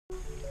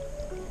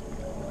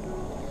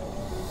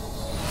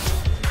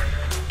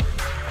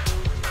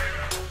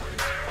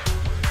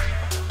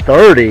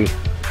30.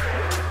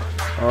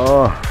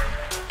 Oh,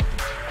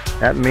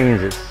 that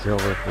means it's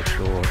silver for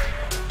sure.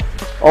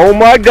 Oh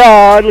my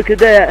God, look at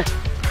that.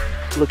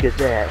 Look at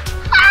that.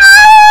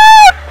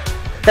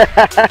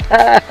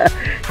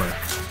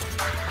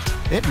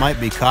 It might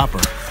be copper.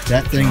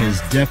 That thing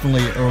is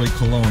definitely early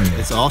colonial.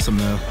 It's awesome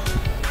though.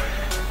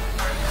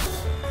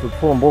 We're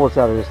pulling bullets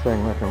out of this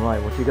thing left and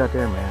right. What you got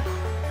there,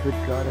 man? Good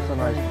God, that's a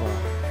nice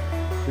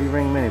ball.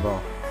 3-ring mini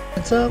ball.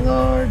 It's a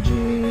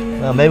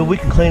largie. Maybe we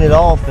can clean it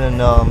off and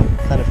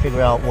kind of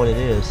figure out what it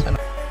is.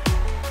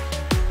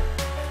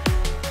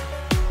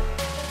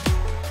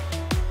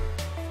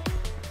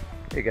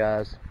 Hey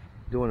guys,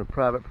 doing a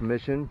private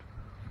permission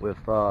with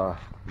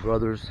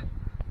brothers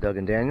Doug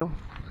and Daniel,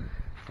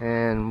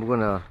 and we're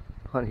gonna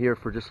hunt here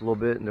for just a little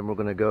bit, and then we're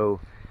gonna go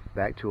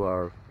back to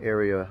our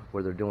area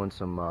where they're doing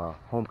some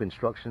home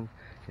construction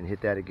and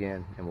hit that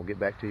again, and we'll get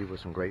back to you with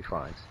some great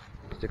finds.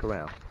 Stick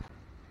around.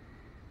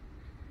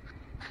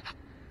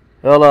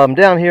 Well, I'm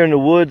down here in the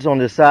woods on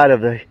this side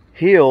of the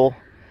hill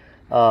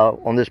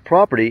on this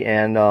property,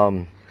 and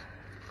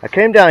I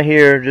came down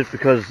here just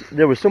because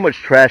there was so much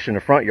trash in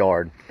the front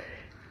yard.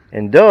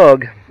 And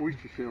Doug,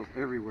 oyster shells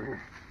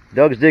everywhere.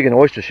 Doug's digging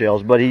oyster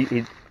shells, but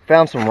he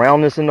found some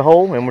roundness in the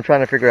hole, and we're trying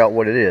to figure out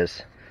what it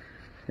is.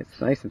 It's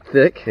nice and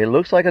thick. It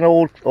looks like an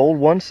old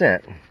 1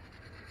 cent.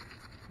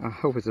 I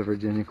hope it's a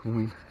Virginia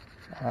coin.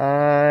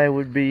 I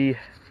would be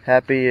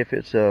happy if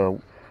it's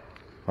an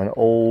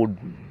old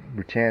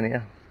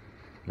Britannia.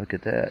 Look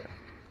at that.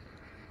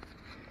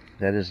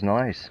 That is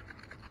nice.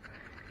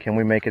 Can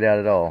we make it out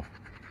at all?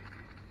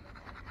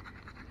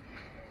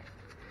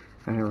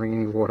 I didn't bring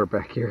any water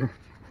back here.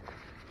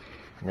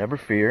 Never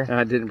fear.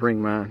 I didn't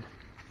bring mine.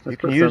 You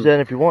can use that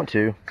if you want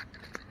to.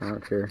 I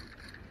don't care.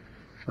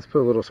 Let's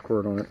put a little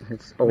squirt on it.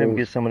 It's old. Maybe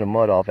get some of the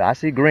mud off. I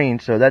see green,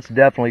 so that's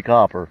definitely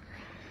copper.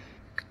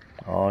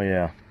 Oh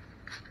yeah.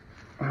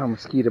 Oh,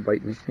 mosquito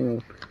bite me.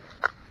 Hang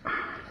on.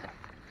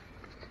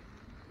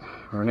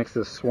 We're next to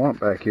the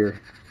swamp back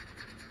here.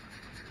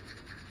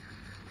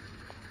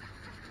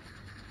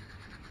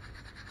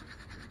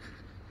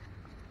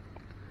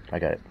 I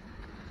got it.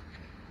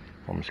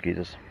 More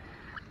mosquitoes.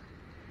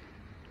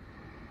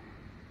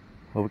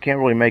 Well, we can't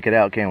really make it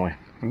out, can we?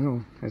 Hang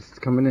on. It's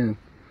coming in.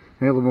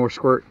 Maybe a little more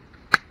squirt.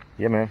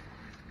 Yeah, man.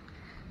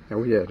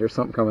 Oh yeah, there's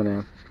something coming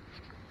in.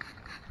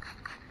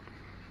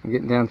 I'm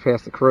getting down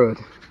past the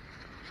crud.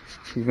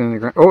 He's been in the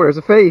ground. Oh, there's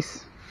a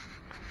face.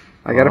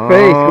 I got a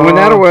face going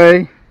that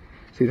way.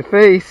 See the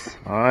face?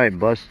 All right,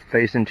 bust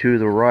facing to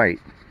the right.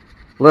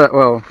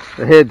 Well,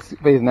 the head's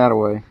facing that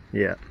way.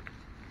 Yeah.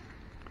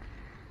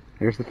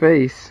 There's the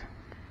face.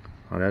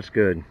 Oh, that's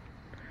good.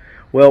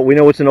 Well, we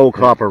know it's an old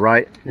copper,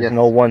 right? It's yes. An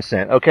old 1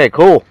 cent. Okay,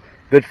 cool.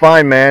 Good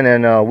find, man,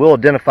 and we'll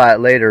identify it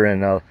later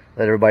and let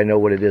everybody know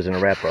what it is in a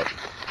wrap-up.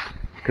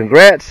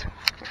 Congrats!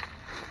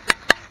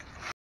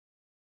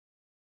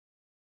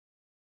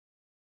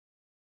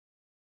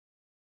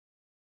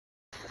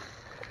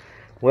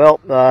 Well,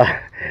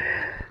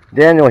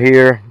 Daniel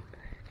here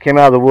came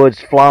out of the woods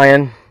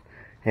flying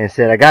and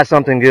said, I got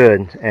something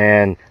good.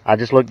 And I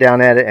just looked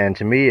down at it, and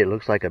to me, it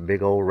looks like a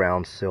big old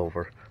round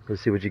silver.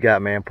 Let's see what you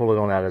got, man. Pull it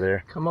on out of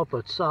there. Come up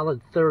a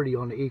solid 30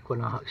 on the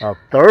Equinox. A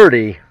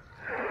 30?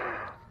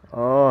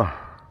 Oh,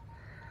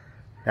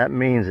 that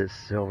means it's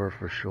silver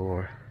for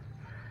sure.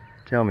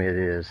 Tell me it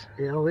is.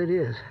 Yeah, it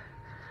is.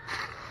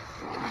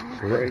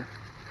 Great.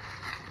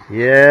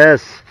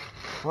 Yes.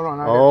 Hold on.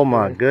 Oh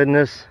my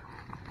goodness.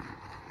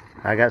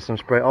 I got some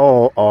spray.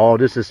 Oh,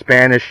 this is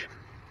Spanish.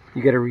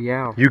 You got a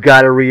real. You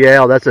got a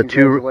real. That's a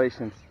two.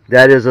 Congratulations.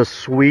 That is a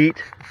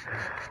sweet.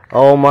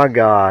 Oh my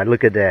God,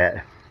 look at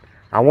that.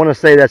 I want to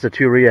say that's a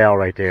 2 real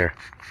right there.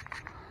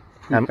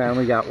 You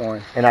finally got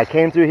one. And I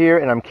came through here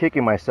and I'm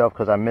kicking myself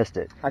because I missed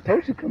it. I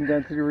told you to come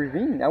down to the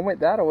ravine. I went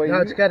that way. No,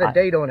 it's got a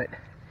date on it.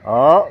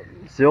 Oh,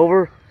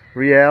 silver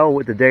real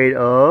with the date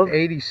of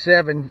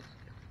 87.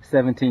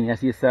 17. I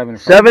see a 7.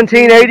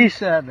 1787.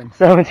 7.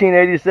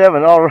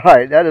 1787. All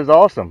right, that is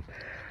awesome.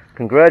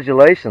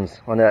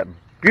 Congratulations on that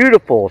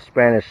beautiful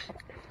Spanish,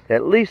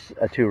 at least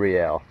a 2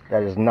 real.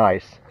 That is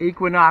nice.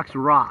 Equinox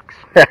rocks.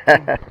 All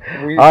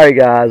right,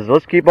 guys,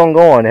 let's keep on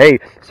going. Hey,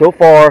 so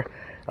far,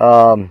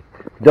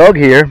 Doug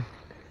here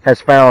has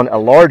found a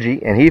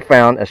largie, and he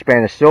found a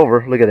Spanish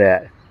silver. Look at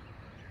that.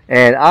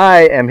 And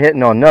I am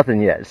hitting on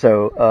nothing yet.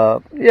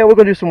 So, yeah, we're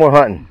going to do some more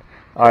hunting.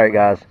 All right,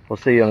 guys, we'll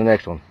see you on the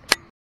next one.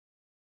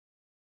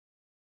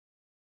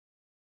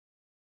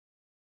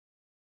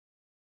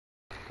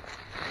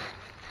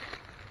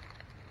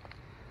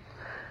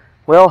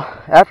 Well,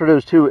 after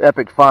those 2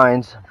 epic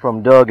finds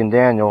from Doug and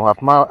Daniel,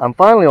 I'm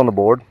finally on the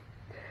board,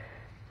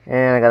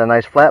 and I got a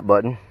nice flat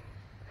button.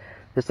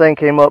 This thing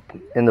came up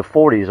in the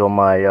 40s on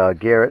my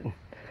Garrett,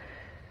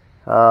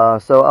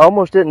 so I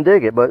almost didn't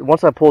dig it, but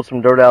once I pulled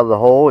some dirt out of the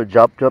hole, it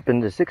jumped up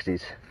into the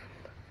 60s,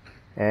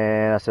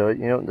 and I said,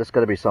 you know, that's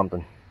got to be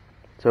something.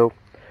 So,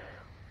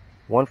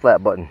 1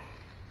 flat button.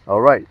 All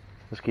right,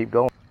 let's keep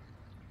going.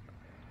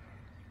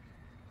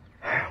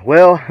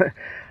 Well,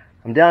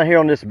 I'm down here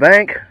on this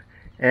bank,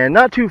 And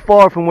not too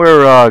far from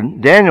where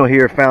Daniel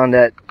here found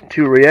that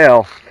 2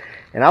 real.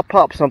 And I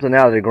popped something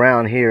out of the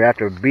ground here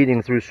after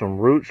beating through some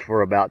roots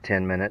for about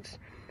 10 minutes.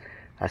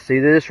 I see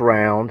that it's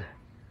round.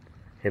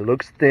 It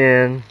looks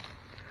thin.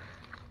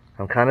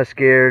 I'm kind of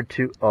scared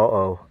to...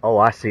 Oh,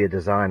 I see a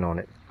design on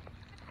it.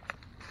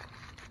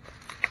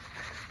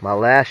 My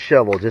last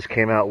shovel just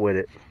came out with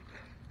it.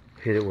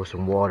 Hit it with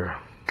some water.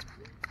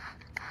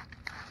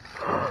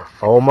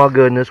 Oh my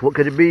goodness, what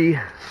could it be?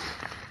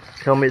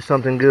 Tell me it's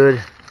something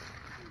good.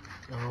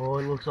 Oh,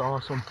 it looks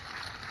awesome.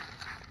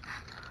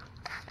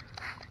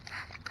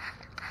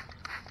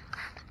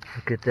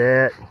 Look at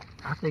that.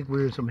 I think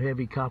we're in some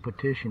heavy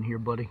competition here,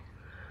 buddy.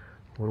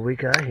 What do we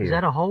got here? Is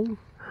that a hole?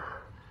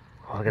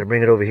 Oh, I gotta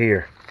bring it over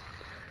here.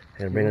 I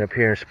gotta bring it up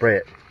here and spray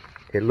it.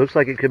 It looks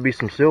like it could be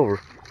some silver.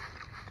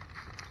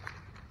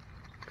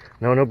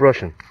 No, no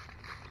brushing.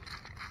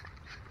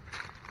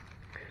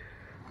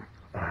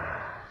 Look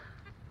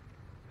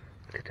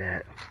at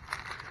that.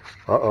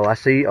 Uh-oh, I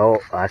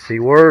see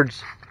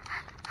words.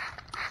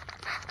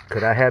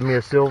 Could I have me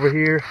a silver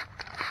here?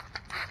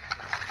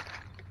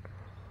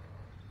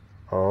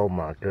 Oh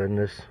my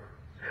goodness.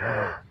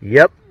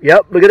 Yep,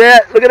 look at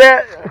that,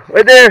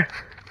 right there.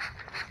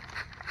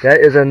 That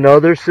is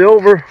another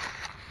silver.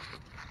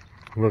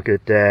 Look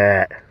at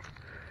that.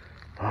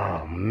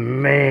 Oh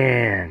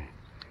man.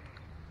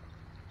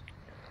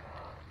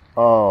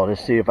 Oh,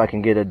 let's see if I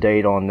can get a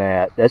date on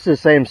that. That's the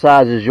same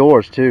size as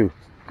yours too.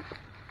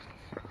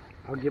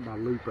 I'll get my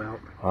loop out.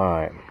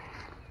 Alright.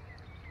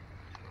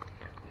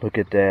 Look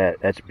at that.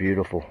 That's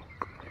beautiful.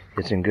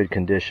 It's in good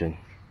condition.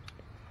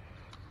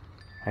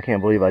 I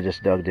can't believe I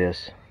just dug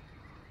this.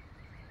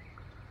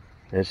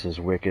 This is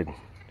wicked.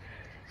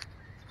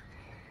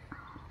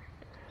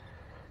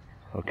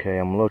 Okay,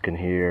 I'm looking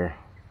here.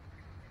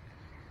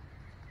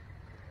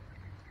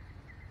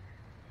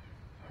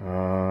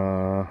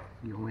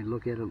 You want me to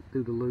look at it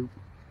through the loop?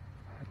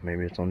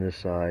 Maybe it's on this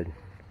side.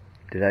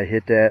 Did I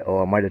hit that? Oh,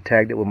 I might have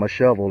tagged it with my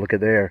shovel. Look at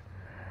there.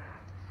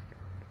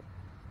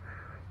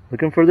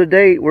 Looking for the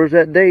date. Where's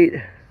that date?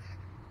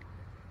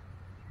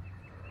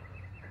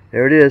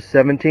 There it is,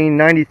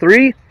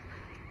 1793.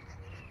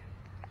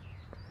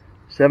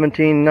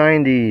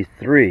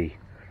 1793.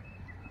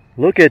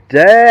 Look at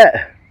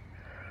that.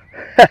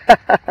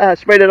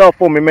 Sprayed it off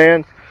for me,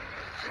 man.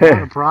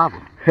 Not a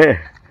problem.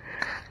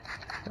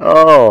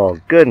 Oh,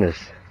 goodness.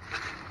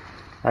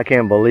 I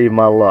can't believe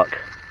my luck.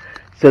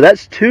 So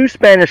that's 2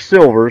 Spanish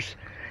silvers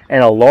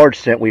and a large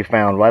cent we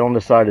found right on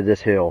the side of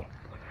this hill.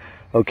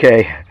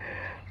 Okay,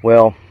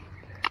 well,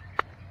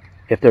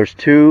 if there's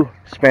 2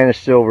 Spanish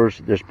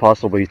silvers, there's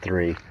possibly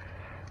 3.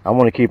 I'm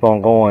going to keep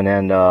on going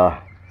and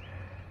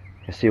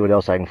see what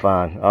else I can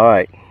find. All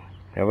right,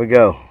 here we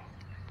go.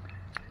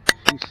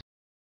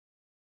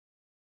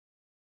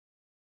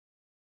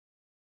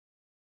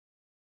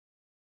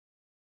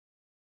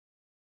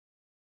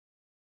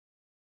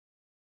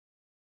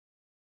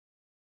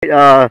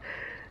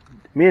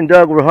 Me and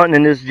Doug were hunting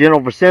in this general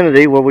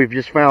vicinity where we've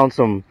just found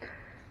some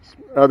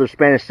other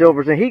Spanish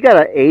silvers, and he got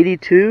an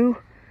 82,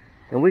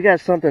 and we got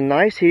something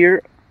nice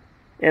here,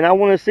 and I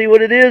want to see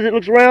what it is. It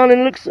looks round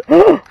and looks,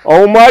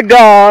 oh my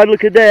God,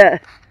 look at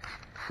that.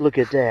 Look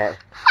at that.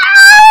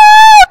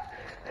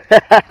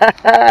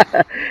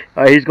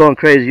 All right, he's going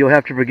crazy. You'll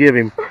have to forgive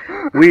him.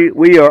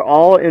 We are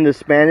all in the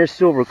Spanish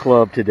Silver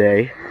Club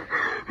today.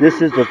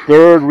 This is the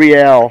 3rd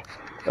real,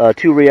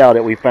 2 real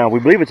that we found. We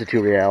believe it's a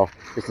 2 real.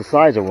 It's the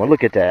size of one.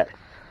 Look at that.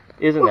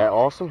 Isn't that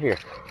awesome? Here,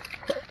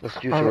 let's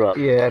juice her up.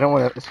 Yeah, I don't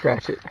want to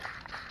scratch it.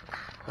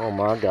 Oh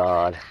my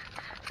God.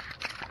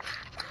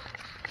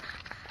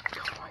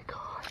 Oh my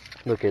God.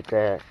 Look at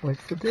that.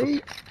 What's the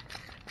date?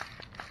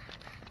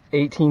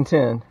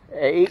 1810.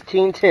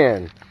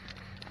 1810.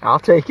 I'll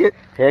take it.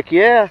 Heck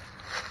yeah.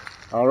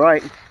 All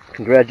right.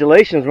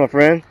 Congratulations, my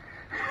friend.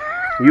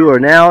 You are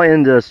now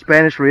in the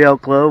Spanish Real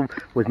Club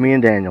with me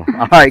and Daniel.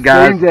 All right,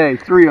 guys. Same day,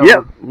 3 of Yep.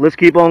 them. Let's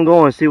keep on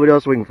going, see what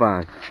else we can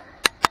find.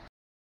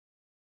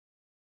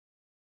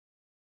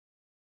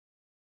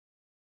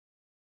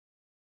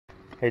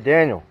 Hey,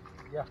 Daniel.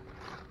 Yeah.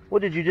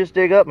 What did you just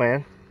dig up,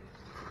 man?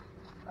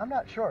 I'm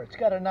not sure. It's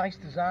got a nice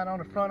design on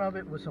the front of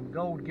it with some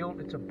gold gilt.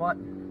 It's a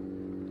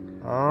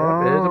button.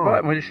 Oh. There's a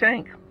button with a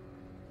shank.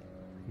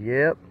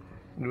 Yep.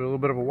 Do a little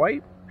bit of a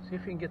white. See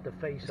if you can get the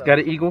face It's up. got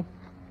an eagle.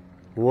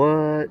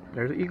 What?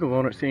 There's an eagle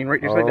on it, seen right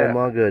just like Oh that.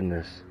 my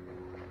goodness.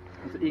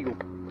 It's an eagle.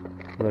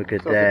 Look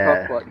at So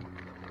that. it's a cuff button.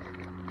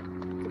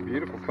 It's a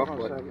beautiful cuff Hold on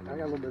a button. second. I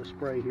got a little bit of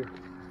spray here.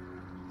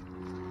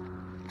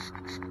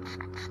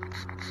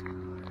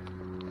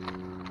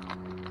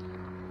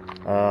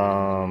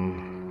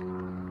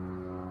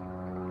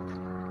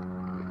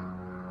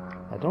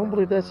 I don't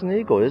believe that's an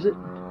eagle, is it?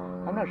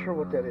 I'm not sure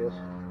what that is.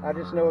 I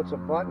just know it's a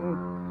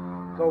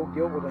button, gold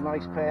gilt with a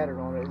nice pattern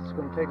on it. It's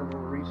going to take a little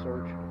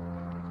research.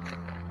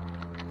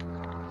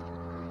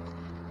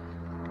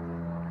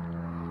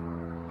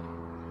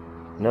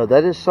 No,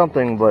 that is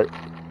something, but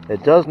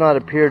it does not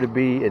appear to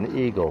be an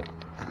eagle.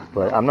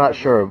 But I'm not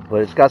sure,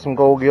 but it's got some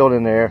gold gilt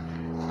in there.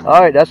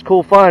 All right, that's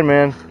cool find,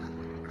 man.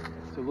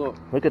 So look,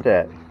 Look at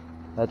that.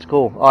 That's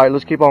cool. All right,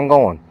 let's keep on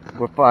going.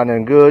 We're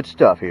finding good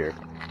stuff here.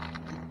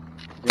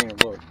 Damn,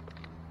 look.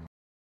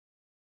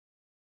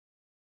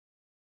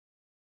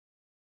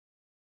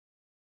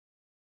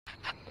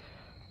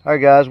 All right,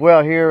 guys.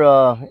 Well, here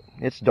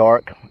it's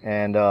dark,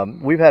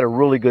 and we've had a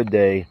really good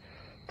day.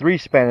 3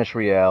 Spanish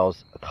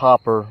reals, a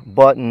copper,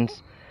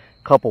 buttons,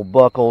 couple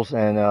buckles,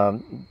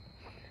 and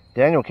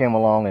Daniel came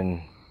along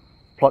and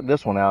plucked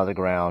this one out of the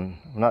ground.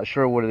 I'm not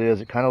sure what it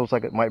is. It kind of looks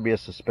like it might be a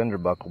suspender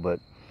buckle, but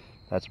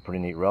that's a pretty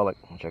neat relic.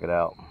 Check it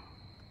out.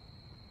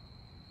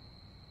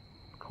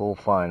 Cool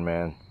find,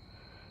 man.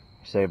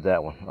 Saved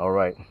that one. All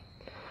right.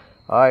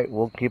 All right,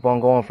 we'll keep on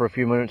going for a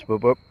few minutes,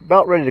 but we're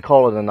about ready to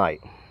call it a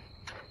night.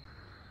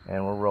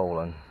 And we're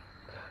rolling.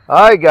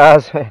 All right,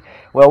 guys.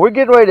 Well, we're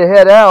getting ready to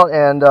head out,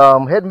 and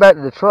heading back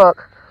to the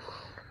truck.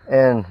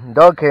 And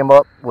Doug came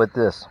up with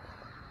this.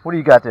 What do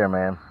you got there,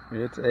 man?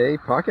 It's a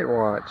pocket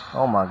watch.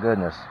 Oh my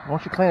goodness. Why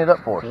don't you clean it up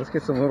for us? Let's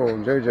get some little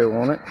JoJo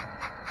on it.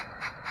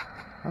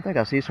 I think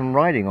I see some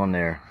writing on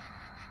there.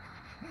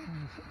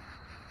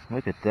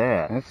 Look at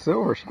that. That's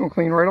silver. She's gonna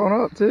clean right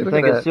on up too. You Look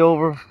think at it's that.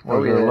 silver or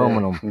Oh, is it yeah.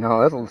 aluminum?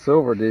 No, that's a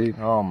silver, dude.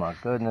 Oh my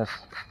goodness.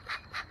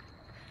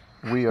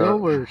 We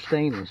Silver or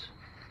stainless?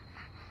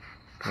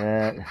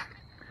 That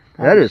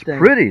Probably is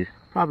stainless. pretty.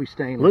 Probably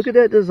stainless. Look at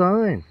that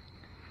design.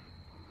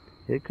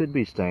 It could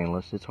be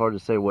stainless. It's hard to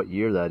say what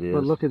year that is.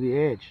 But look at the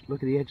edge.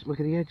 Look at the edge. Look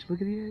at the edge.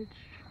 Look at the edge.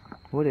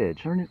 What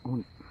edge? Turn it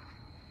on.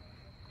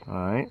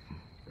 Alright.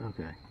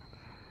 Okay.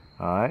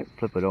 Alright.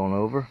 Flip it on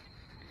over.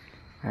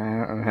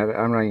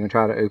 I'm not even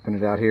trying to open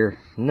it out here.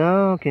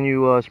 No. Can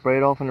you spray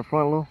it off in the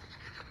front a little?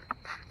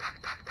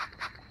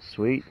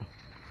 Sweet.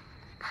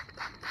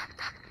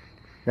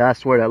 Now, I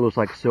swear that looks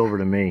like silver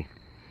to me.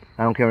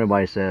 I don't care what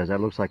anybody says. That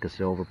looks like a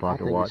silver I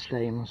pocket think watch. it's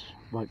stainless.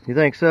 But You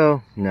think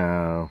so?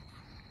 No.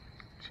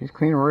 She's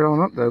cleaning right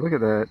on up though. Look at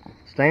that.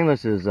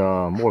 Stainless is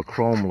more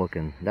chrome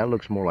looking. That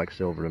looks more like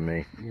silver to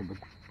me. yeah, but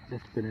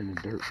that's been in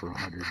the dirt for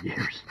 100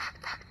 years.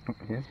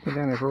 Yeah, it's been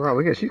down there for a while.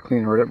 Look at she's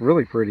cleaning right up.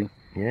 Really pretty.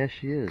 Yeah,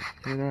 she is.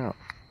 Check it out.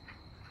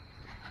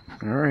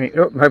 All right.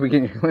 Oh, might be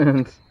getting your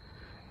lens.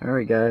 All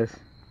right, guys.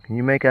 Can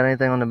you make out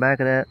anything on the back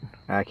of that?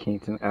 I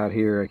can't out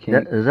here. I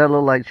can't. Does that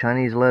look like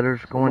Chinese letters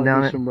going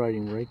down Might be it? some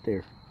writing right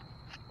there.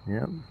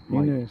 Yep.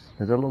 Who knows?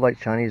 Does that look like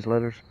Chinese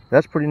letters?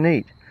 That's pretty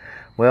neat.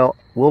 Well,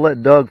 we'll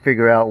let Doug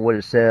figure out what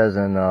it says,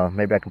 and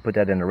maybe I can put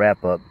that in the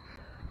wrap-up.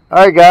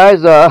 All right,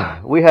 guys.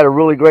 We had a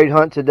really great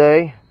hunt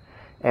today,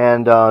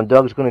 and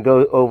Doug's going to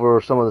go over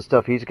some of the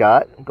stuff he's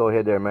got. Go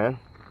ahead there, man.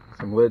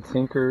 Some lead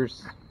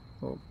sinkers,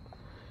 little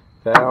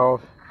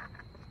valve,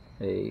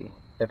 a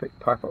epic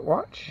pocket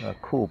watch, A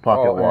cool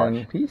pocket all watch.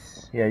 in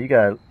piece. Yeah, you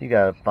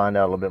gotta find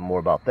out a little bit more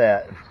about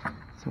that.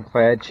 Some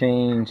clad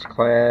change,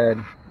 clad,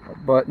 a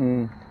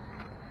button,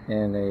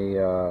 and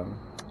a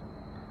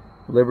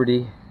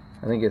Liberty.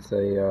 I think it's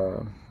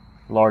a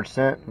Large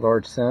cent.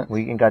 large cent.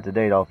 We ain't got the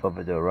date off of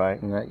it though,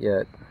 right? Not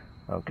yet.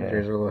 Okay.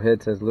 There's a little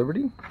head says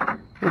Liberty.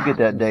 We'll get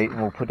that date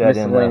and we'll put that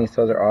in the Miscellaneous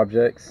other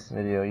objects.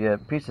 video. Yeah,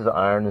 pieces of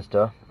iron and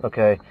stuff.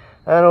 Okay.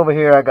 And over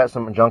here I got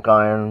some junk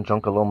iron,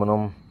 junk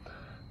aluminum,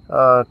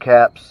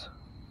 caps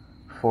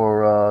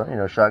for you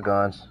know,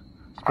 shotguns,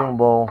 spoon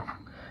bowl,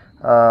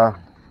 got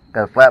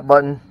a flat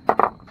button,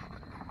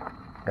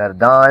 got a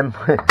dime.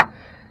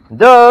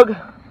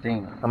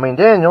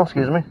 Daniel,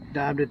 excuse me.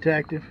 Dime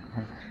detective.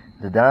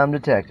 The dime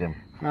detective.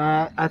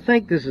 I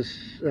think this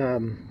is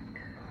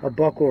a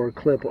buckle or a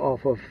clip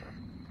off of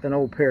an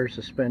old pair of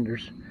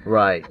suspenders.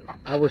 Right.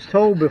 I was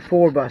told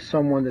before by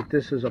someone that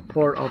this is a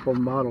part of a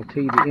Model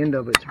T. The end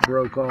of it's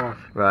broke off.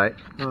 Right.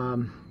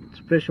 It's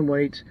fishing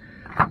weights.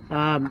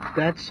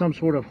 That's some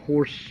sort of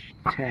horse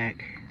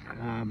tack.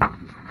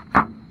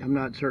 I'm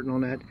not certain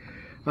on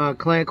that.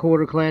 Clad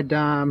quarter, clad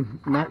dime.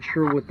 Not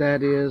sure what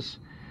that is.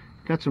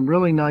 Got some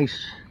really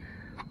nice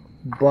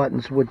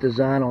buttons with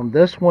design on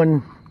this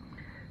one.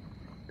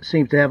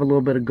 Seems to have a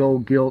little bit of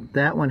gold gilt.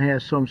 That one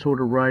has some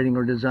sort of writing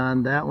or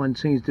design. That one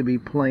seems to be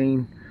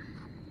plain.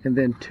 And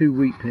then 2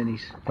 wheat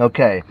pennies.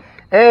 Okay.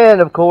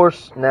 And of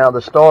course, now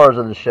the stars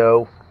of the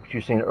show, which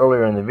you've seen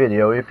earlier in the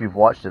video, if you've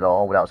watched it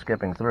all without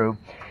skipping through,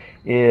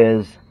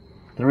 is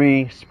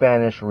 3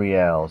 Spanish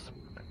reals.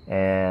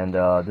 And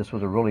this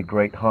was a really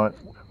great hunt.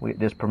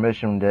 This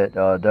permission that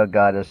Doug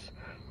got us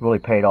really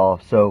paid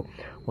off. So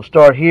we'll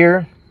start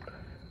here.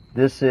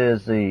 This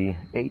is the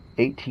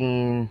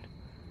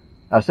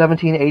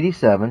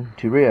 1787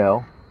 2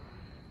 real,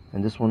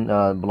 and this one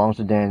belongs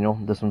to Daniel.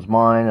 This one's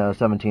mine,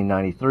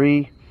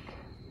 1793,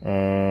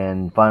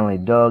 and finally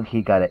Doug,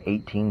 he got an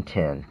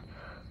 1810.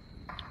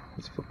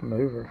 Let's flip them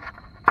over.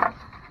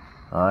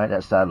 All right,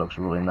 that side looks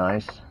really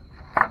nice.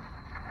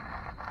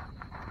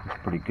 It's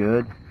pretty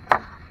good.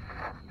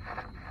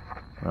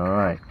 All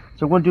right,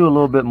 so we'll do a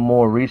little bit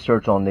more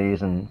research on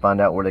these and find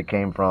out where they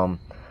came from.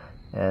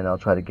 And I'll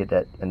try to get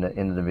that in the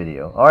end of the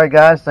video. Alright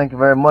guys, thank you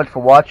very much for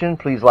watching.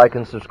 Please like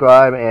and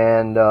subscribe.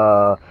 And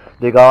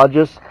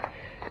Digologist,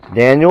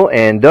 Daniel,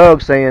 and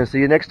Doug saying see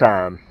you next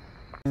time.